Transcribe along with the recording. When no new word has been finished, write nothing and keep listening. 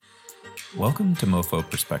Welcome to MoFo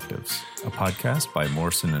Perspectives, a podcast by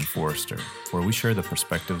Morrison & Foerster, where we share the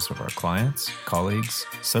perspectives of our clients, colleagues,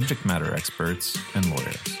 subject matter experts, and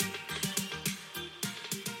lawyers.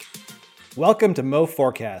 Welcome to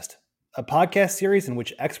MoForecast, a podcast series in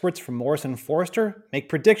which experts from Morrison & Foerster make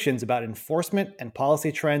predictions about enforcement and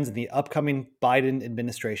policy trends in the upcoming Biden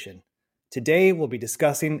administration. Today, we'll be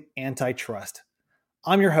discussing antitrust.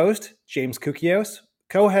 I'm your host, James Koukios,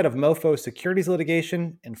 co-head of MoFo's Securities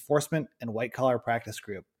Litigation, Enforcement, and White Collar Practice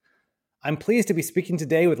Group. I'm pleased to be speaking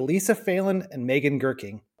today with Lisa Phelan and Megan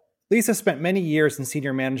Gerking. Lisa spent many years in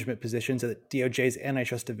senior management positions at DOJ's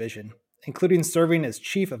Antitrust Division, including serving as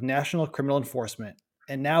Chief of National Criminal Enforcement,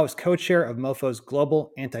 and now as co-chair of MoFo's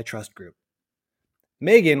Global Antitrust Group.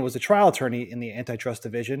 Megan was a trial attorney in the Antitrust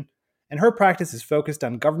Division, and her practice is focused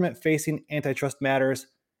on government-facing antitrust matters,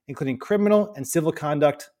 including criminal and civil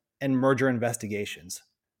conduct and merger investigations.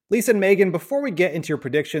 Lisa and Megan, before we get into your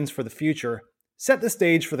predictions for the future, set the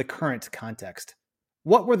stage for the current context.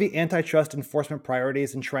 What were the antitrust enforcement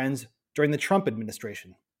priorities and trends during the Trump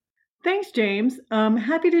administration? Thanks, James.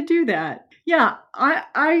 Happy to do that. Yeah,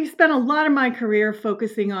 I spent a lot of my career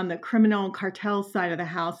focusing on the criminal cartel side of the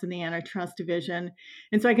house in the Antitrust Division.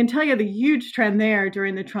 And so I can tell you the huge trend there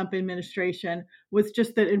during the Trump administration was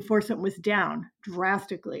just that enforcement was down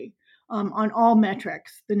drastically on all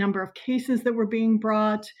metrics, the number of cases that were being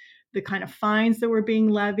brought, the kind of fines that were being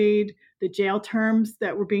levied, the jail terms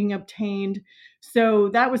that were being obtained. So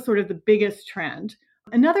that was sort of the biggest trend.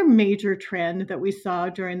 Another major trend that we saw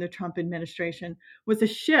during the Trump administration was a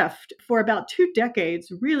shift. For about 2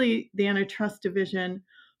 decades, really, the Antitrust Division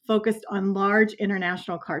focused on large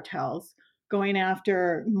international cartels, going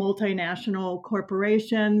after multinational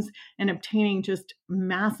corporations and obtaining just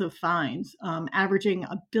massive fines, averaging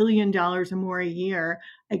 $1 billion or more a year,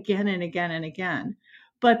 again and again and again.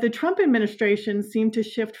 But the Trump administration seemed to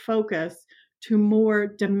shift focus to more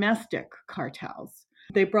domestic cartels.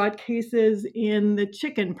 They brought cases in the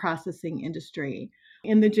chicken processing industry,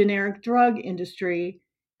 in the generic drug industry,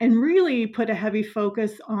 and really put a heavy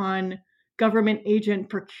focus on government agent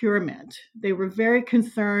procurement. They were very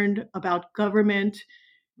concerned about government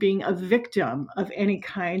being a victim of any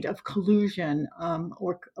kind of collusion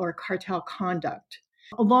or cartel conduct.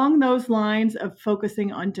 Along those lines of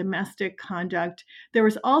focusing on domestic conduct, there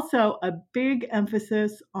was also a big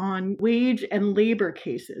emphasis on wage and labor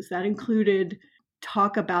cases. That included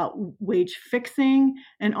talk about wage fixing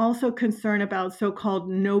and also concern about so-called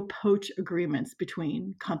no-poach agreements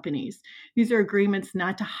between companies. These are agreements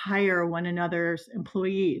not to hire one another's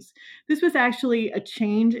employees. This was actually a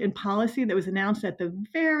change in policy that was announced at the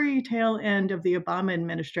very tail end of the Obama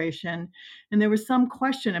administration, and there was some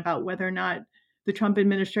question about whether or not the Trump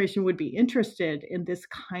administration would be interested in this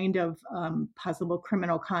kind of possible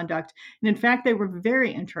criminal conduct. And in fact, they were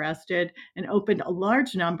very interested and opened a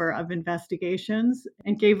large number of investigations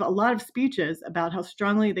and gave a lot of speeches about how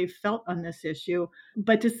strongly they felt on this issue.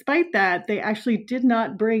 But despite that, they actually did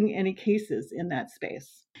not bring any cases in that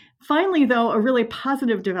space. Finally, though, a really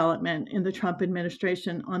positive development in the Trump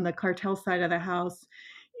administration on the cartel side of the house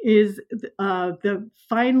is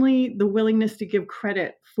finally the willingness to give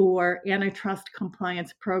credit for antitrust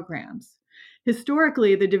compliance programs.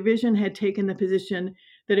 Historically, the division had taken the position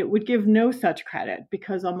that it would give no such credit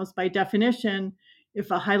because almost by definition, if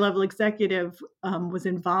a high-level executive was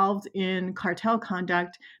involved in cartel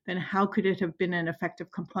conduct, then how could it have been an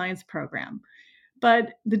effective compliance program?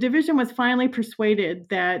 But the division was finally persuaded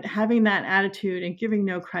that having that attitude and giving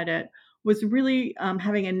no credit was really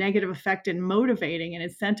having a negative effect in motivating and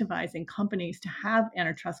incentivizing companies to have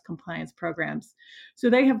antitrust compliance programs. So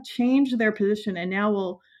they have changed their position and now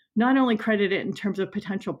will not only credit it in terms of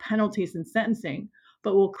potential penalties and sentencing,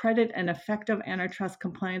 but will credit an effective antitrust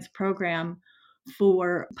compliance program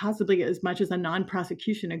for possibly as much as a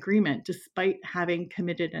non-prosecution agreement, despite having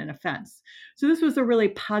committed an offense. So this was a really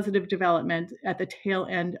positive development at the tail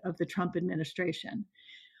end of the Trump administration.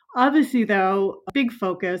 Obviously, though, a big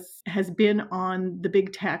focus has been on the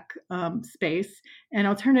big tech space. And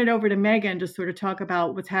I'll turn it over to Megan to sort of talk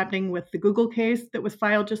about what's happening with the Google case that was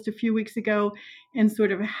filed just a few weeks ago and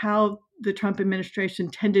sort of how the Trump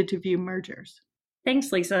administration tended to view mergers.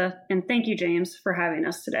 Thanks, Lisa. And thank you, James, for having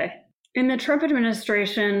us today. In the Trump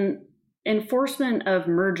administration, enforcement of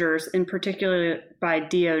mergers, in particular by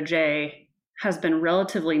DOJ, has been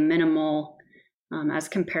relatively minimal as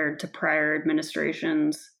compared to prior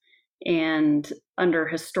administrations and under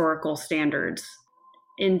historical standards.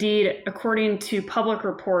 Indeed, according to public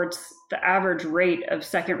reports, the average rate of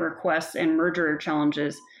second requests and merger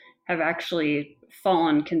challenges have actually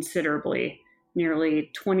fallen considerably,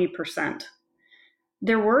 nearly 20%.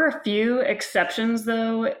 There were a few exceptions,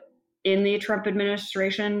 though, in the Trump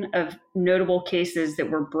administration of notable cases that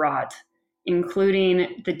were brought,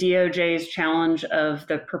 including the DOJ's challenge of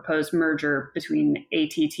the proposed merger between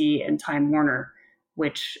AT&T and Time Warner,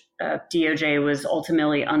 which DOJ was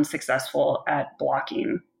ultimately unsuccessful at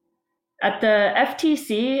blocking. At the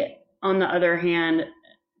FTC, on the other hand,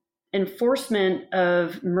 enforcement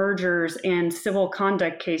of mergers and civil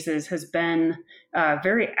conduct cases has been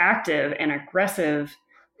very active and aggressive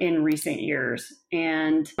in recent years.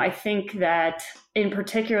 And I think that in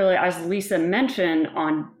particular, as Lisa mentioned,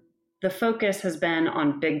 the focus has been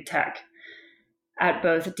on big tech at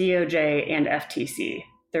both DOJ and FTC.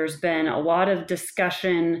 There's been a lot of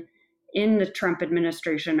discussion in the Trump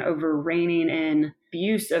administration over reining in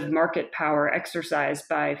abuse of market power exercised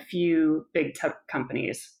by few big tech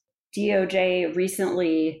companies. DOJ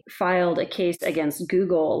recently filed a case against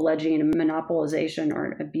Google alleging monopolization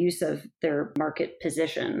or abuse of their market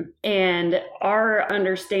position. And our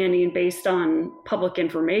understanding based on public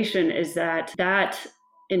information is that that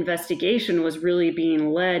investigation was really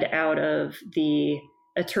being led out of the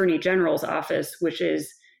Attorney General's office, which is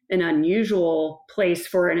an unusual place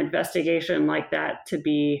for an investigation like that to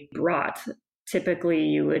be brought. Typically,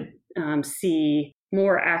 you would see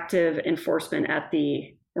more active enforcement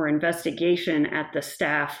or investigation at the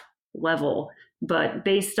staff level. But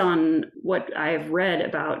based on what I've read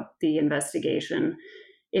about the investigation,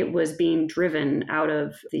 it was being driven out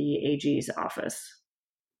of the AG's office.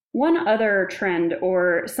 One other trend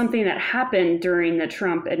or something that happened during the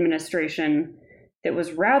Trump administration that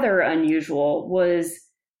was rather unusual was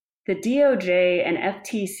the DOJ and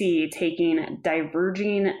FTC taking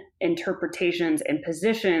diverging interpretations and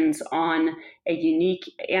positions on a unique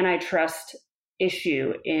antitrust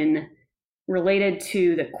issue related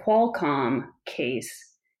to the Qualcomm case.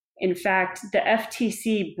 In fact, the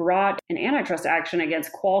FTC brought an antitrust action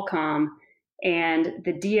against Qualcomm, and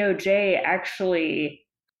the DOJ actually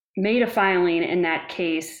made a filing in that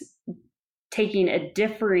case taking a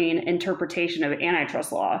differing interpretation of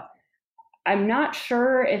antitrust law. I'm not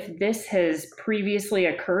sure if this has previously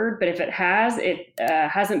occurred, but if it has, it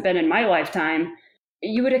hasn't been in my lifetime.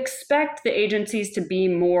 You would expect the agencies to be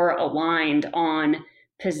more aligned on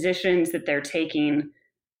positions that they're taking,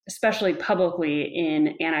 especially publicly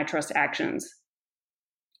in antitrust actions.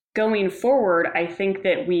 Going forward, I think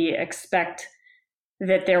that we expect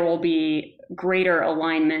that there will be greater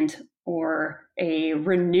alignment or a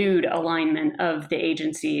renewed alignment of the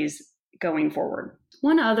agencies going forward.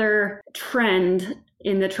 One other trend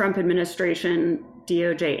in the Trump administration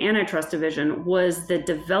DOJ antitrust division was the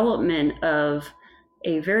development of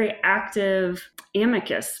a very active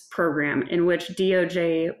amicus program in which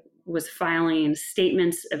DOJ was filing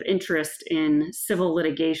statements of interest in civil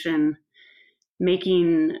litigation,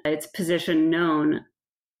 making its position known.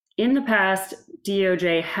 In the past,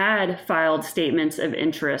 DOJ had filed statements of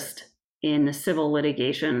interest in civil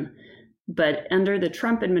litigation, but under the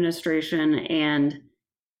Trump administration and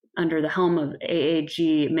under the helm of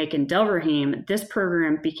AAG Macon Delverheim, this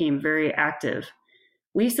program became very active.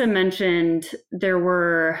 Lisa mentioned there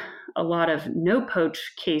were a lot of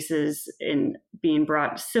no-poach cases being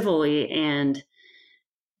brought civilly, and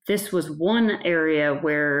this was one area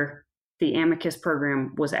where the amicus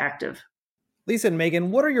program was active. Lisa and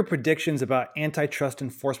Megan, what are your predictions about antitrust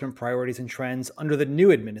enforcement priorities and trends under the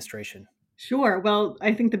new administration? Sure. Well,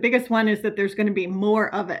 I think the biggest one is that there's going to be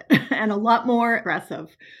more of it and a lot more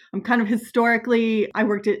aggressive. Historically, I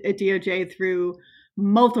worked at DOJ through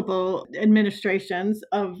multiple administrations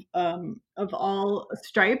of all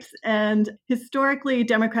stripes. And historically,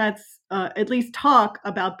 Democrats at least talk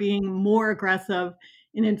about being more aggressive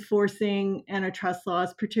in enforcing antitrust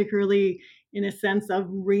laws, particularly in a sense of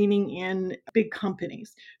reining in big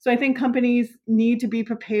companies. So I think companies need to be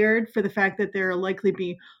prepared for the fact that there will likely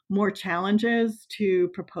be more challenges to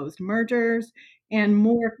proposed mergers and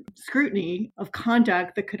more scrutiny of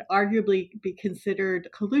conduct that could arguably be considered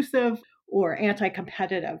collusive or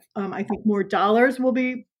anti-competitive. I think more dollars will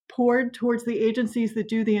be poured towards the agencies that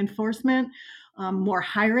do the enforcement. More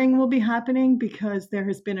hiring will be happening because there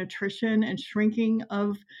has been attrition and shrinking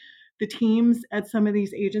of the teams at some of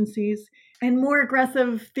these agencies, and more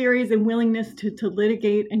aggressive theories and willingness to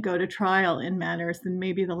litigate and go to trial in matters than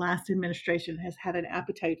maybe the last administration has had an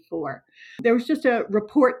appetite for. There was just a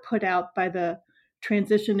report put out by the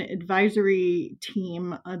transition advisory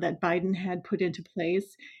team that Biden had put into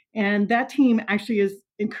place. And that team actually is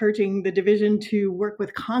encouraging the division to work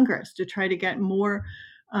with Congress to try to get more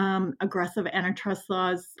aggressive antitrust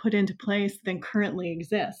laws put into place than currently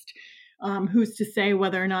exist. Who's to say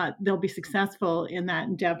whether or not they'll be successful in that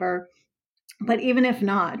endeavor? But even if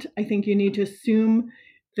not, I think you need to assume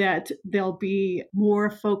that there'll be more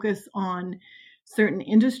focus on certain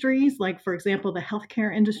industries, like, for example, the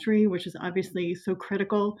healthcare industry, which is obviously so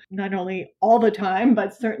critical, not only all the time,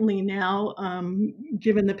 but certainly now,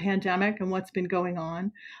 given the pandemic and what's been going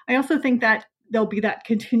on. I also think that there'll be that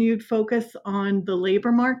continued focus on the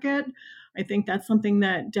labor market. I think that's something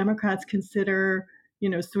that Democrats consider,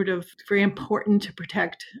 sort of very important to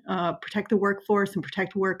protect the workforce and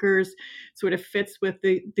protect workers. Sort of fits with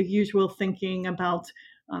the usual thinking about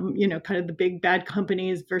kind of the big bad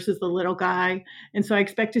companies versus the little guy. And so I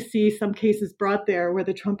expect to see some cases brought there where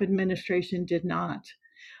the Trump administration did not.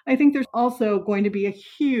 I think there's also going to be a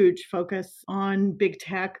huge focus on big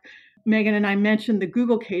tech. Megan and I mentioned the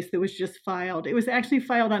Google case that was just filed. It was actually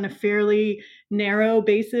filed on a fairly narrow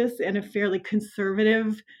basis and a fairly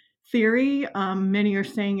conservative theory. Many are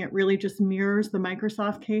saying it really just mirrors the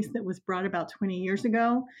Microsoft case that was brought about 20 years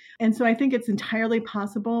ago. And so I think it's entirely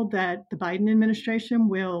possible that the Biden administration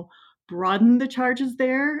will broaden the charges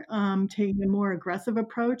there, taking a more aggressive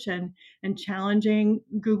approach and challenging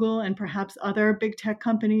Google and perhaps other big tech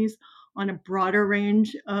companies on a broader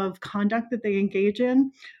range of conduct that they engage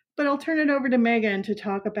in. But I'll turn it over to Megan to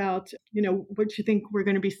talk about, what you think we're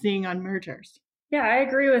going to be seeing on mergers. Yeah, I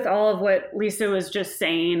agree with all of what Lisa was just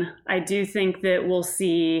saying. I do think that we'll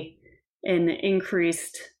see an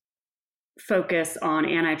increased focus on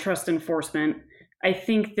antitrust enforcement. I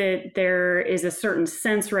think that there is a certain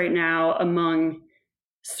sense right now among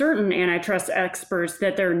certain antitrust experts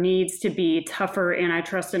that there needs to be tougher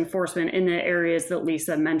antitrust enforcement in the areas that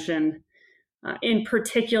Lisa mentioned. In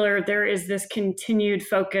particular, there is this continued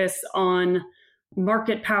focus on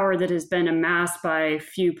market power that has been amassed by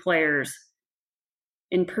few players.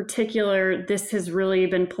 In particular, this has really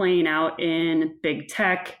been playing out in big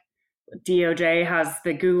tech. DOJ has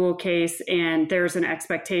the Google case, and there's an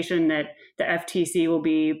expectation that the FTC will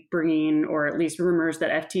be bringing, or at least rumors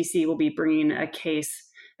that FTC will be bringing a case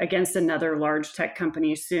against another large tech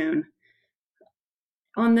company soon.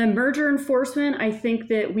 On the merger enforcement, I think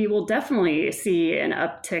that we will definitely see an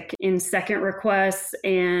uptick in second requests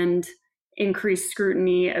and increased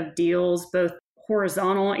scrutiny of deals, both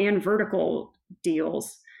horizontal and vertical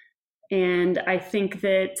deals. And I think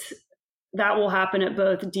that will happen at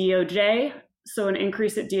both DOJ, so an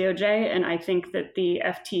increase at DOJ, and I think that the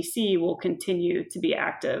FTC will continue to be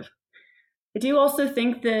active. I do also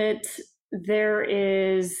think that there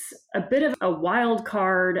is a bit of a wild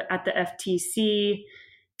card at the FTC,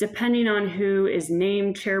 depending on who is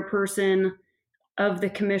named chairperson of the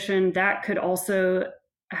commission. That could also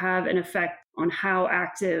have an effect on how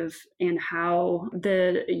active and how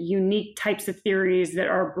the unique types of theories that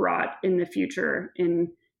are brought in the future in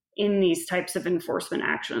these types of enforcement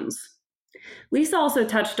actions. Lisa also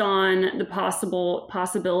touched on the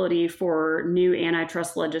possibility for new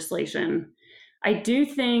antitrust legislation. I do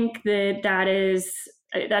think that is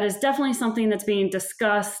definitely something that's being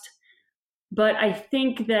discussed, but I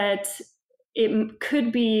think that it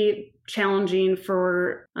could be challenging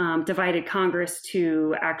for divided Congress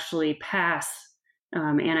to actually pass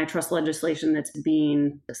antitrust legislation that's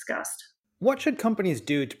being discussed. What should companies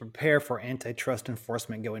do to prepare for antitrust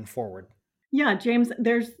enforcement going forward? Yeah, James,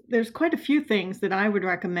 there's quite a few things that I would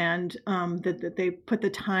recommend that they put the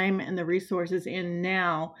time and the resources in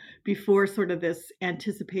now before sort of this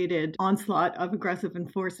anticipated onslaught of aggressive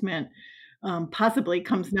enforcement possibly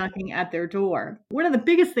comes knocking at their door. One of the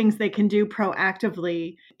biggest things they can do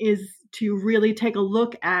proactively is to really take a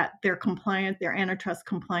look at their antitrust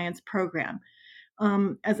compliance program.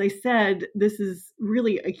 As I said, this is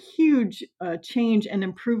really a huge change and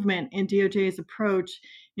improvement in DOJ's approach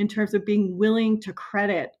in terms of being willing to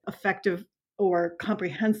credit effective or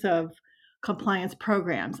comprehensive compliance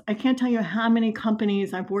programs. I can't tell you how many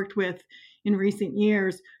companies I've worked with in recent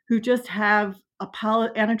years who just have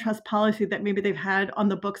antitrust policy that maybe they've had on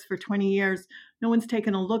the books for 20 years. No one's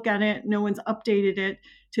taken a look at it. No one's updated it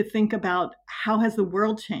to think about how has the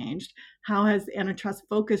world changed? How has antitrust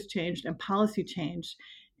focus changed and policy changed?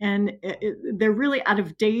 And they're really out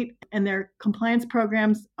of date, and their compliance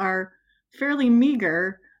programs are fairly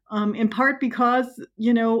meager, in part because,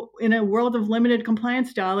 in a world of limited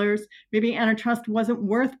compliance dollars, maybe antitrust wasn't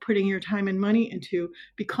worth putting your time and money into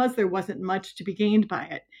because there wasn't much to be gained by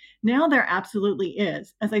it. Now there absolutely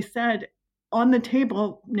is. As I said, on the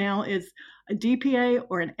table now is a DPA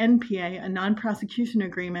or an NPA, a non-prosecution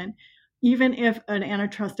agreement, even if an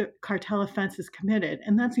antitrust cartel offense is committed.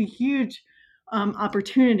 And that's a huge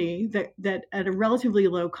opportunity that at a relatively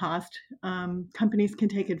low cost, companies can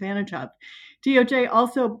take advantage of. DOJ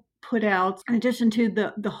also put out, in addition to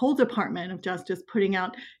the whole Department of Justice putting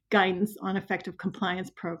out guidance on effective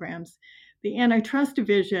compliance programs, the Antitrust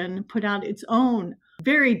Division put out its own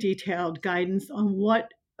very detailed guidance on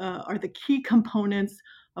what are the key components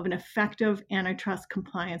of an effective antitrust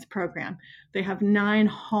compliance program. They have 9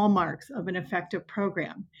 hallmarks of an effective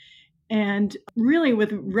program. And really,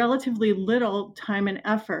 with relatively little time and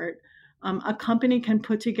effort, a company can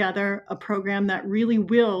put together a program that really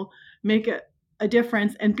will make a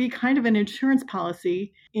difference and be kind of an insurance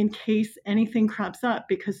policy in case anything crops up.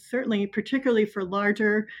 Because certainly, particularly for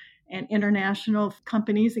larger and international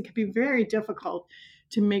companies, it can be very difficult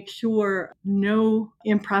to make sure no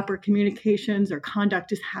improper communications or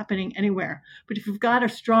conduct is happening anywhere. But if you've got a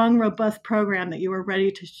strong, robust program that you are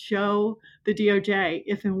ready to show the DOJ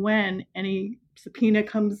if and when any subpoena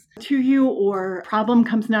comes to you or problem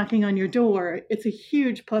comes knocking on your door, it's a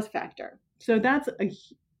huge plus factor. So that's a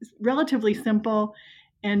relatively simple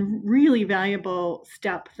and really valuable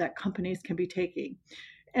step that companies can be taking.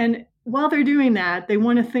 And while they're doing that, they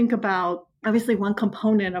want to think about, obviously, one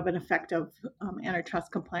component of an effective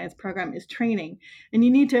antitrust compliance program is training. And you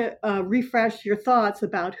need to refresh your thoughts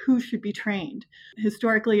about who should be trained.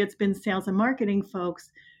 Historically, it's been sales and marketing folks.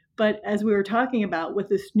 But as we were talking about, with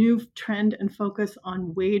this new trend and focus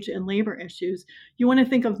on wage and labor issues, you want to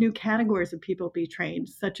think of new categories of people be trained,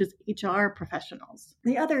 such as HR professionals.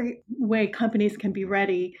 The other way companies can be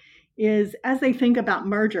ready is as they think about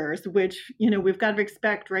mergers, which, we've got to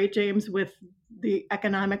expect, right, James, with the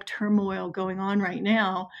economic turmoil going on right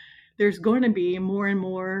now, there's going to be more and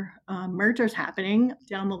more mergers happening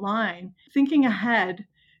down the line. Thinking ahead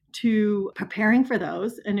to preparing for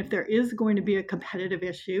those, and if there is going to be a competitive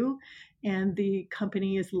issue and the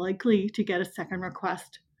company is likely to get a second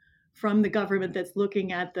request from the government that's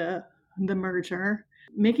looking at the merger,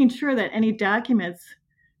 making sure that any documents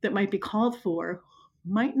that might be called for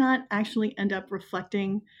might not actually end up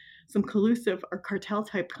reflecting some collusive or cartel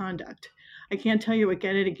type conduct. I can't tell you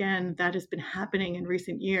again and again that has been happening in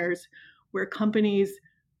recent years where companies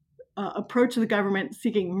approach the government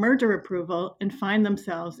seeking merger approval and find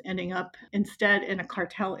themselves ending up instead in a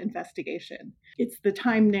cartel investigation. It's the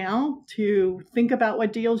time now to think about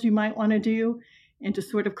what deals you might want to do and to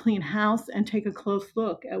sort of clean house and take a close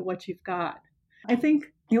look at what you've got. I think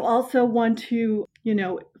you also want to,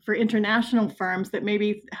 for international firms that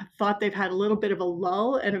maybe thought they've had a little bit of a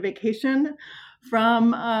lull and a vacation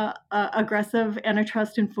from aggressive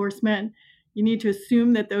antitrust enforcement, you need to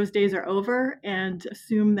assume that those days are over and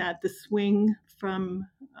assume that the swing from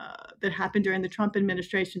that happened during the Trump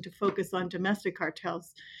administration to focus on domestic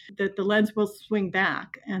cartels, that the lens will swing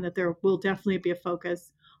back and that there will definitely be a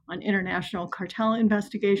focus on international cartel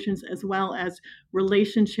investigations as well as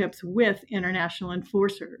relationships with international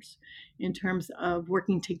enforcers in terms of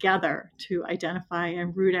working together to identify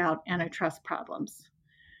and root out antitrust problems.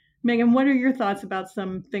 Megan, what are your thoughts about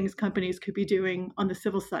some things companies could be doing on the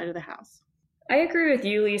civil side of the house? I agree with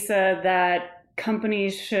you, Lisa, that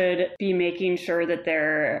companies should be making sure that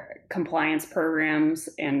their compliance programs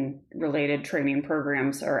and related training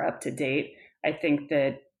programs are up to date. I think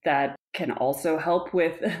that can also help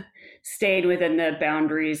with staying within the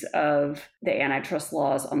boundaries of the antitrust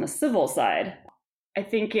laws on the civil side. I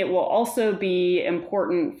think it will also be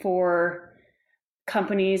important for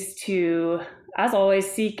companies to, as always,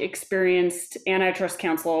 seek experienced antitrust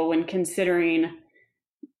counsel when considering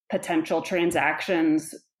potential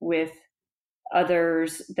transactions with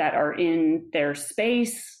others that are in their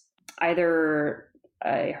space, either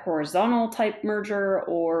a horizontal type merger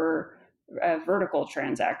or a vertical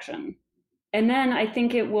transaction. And then I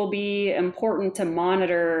think it will be important to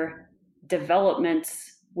monitor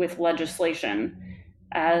developments with legislation,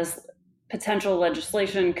 as potential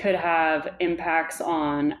legislation could have impacts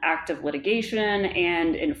on active litigation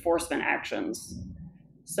and enforcement actions.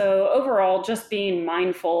 So overall, just being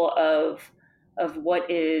mindful of what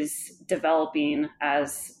is developing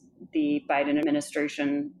as the Biden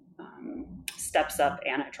administration steps up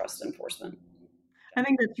antitrust enforcement. I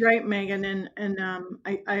think that's right, Megan. And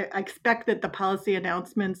I expect that the policy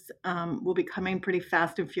announcements will be coming pretty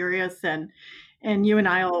fast and furious. And you and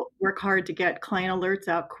I will work hard to get client alerts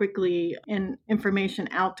out quickly and information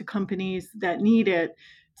out to companies that need it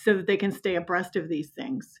so that they can stay abreast of these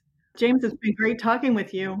things. James, it's been great talking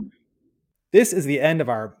with you. This is the end of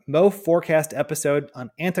our Mo Forecast episode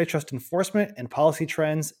on antitrust enforcement and policy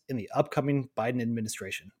trends in the upcoming Biden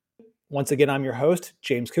administration. Once again, I'm your host,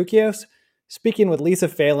 James Koukios, speaking with Lisa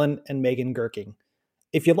Phelan and Megan Gerking.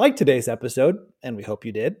 If you liked today's episode, and we hope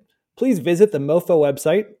you did, please visit the MoFo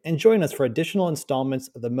website and join us for additional installments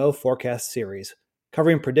of the Mo Forecast series,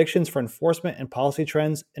 covering predictions for enforcement and policy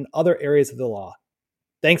trends in other areas of the law.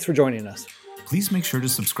 Thanks for joining us. Please make sure to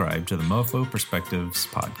subscribe to the MoFo Perspectives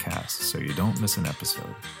podcast so you don't miss an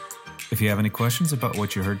episode. If you have any questions about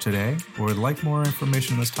what you heard today or would like more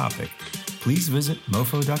information on this topic, please visit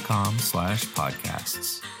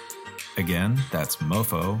mofo.com/podcasts. Again, that's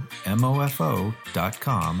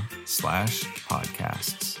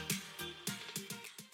mofo.com/podcasts.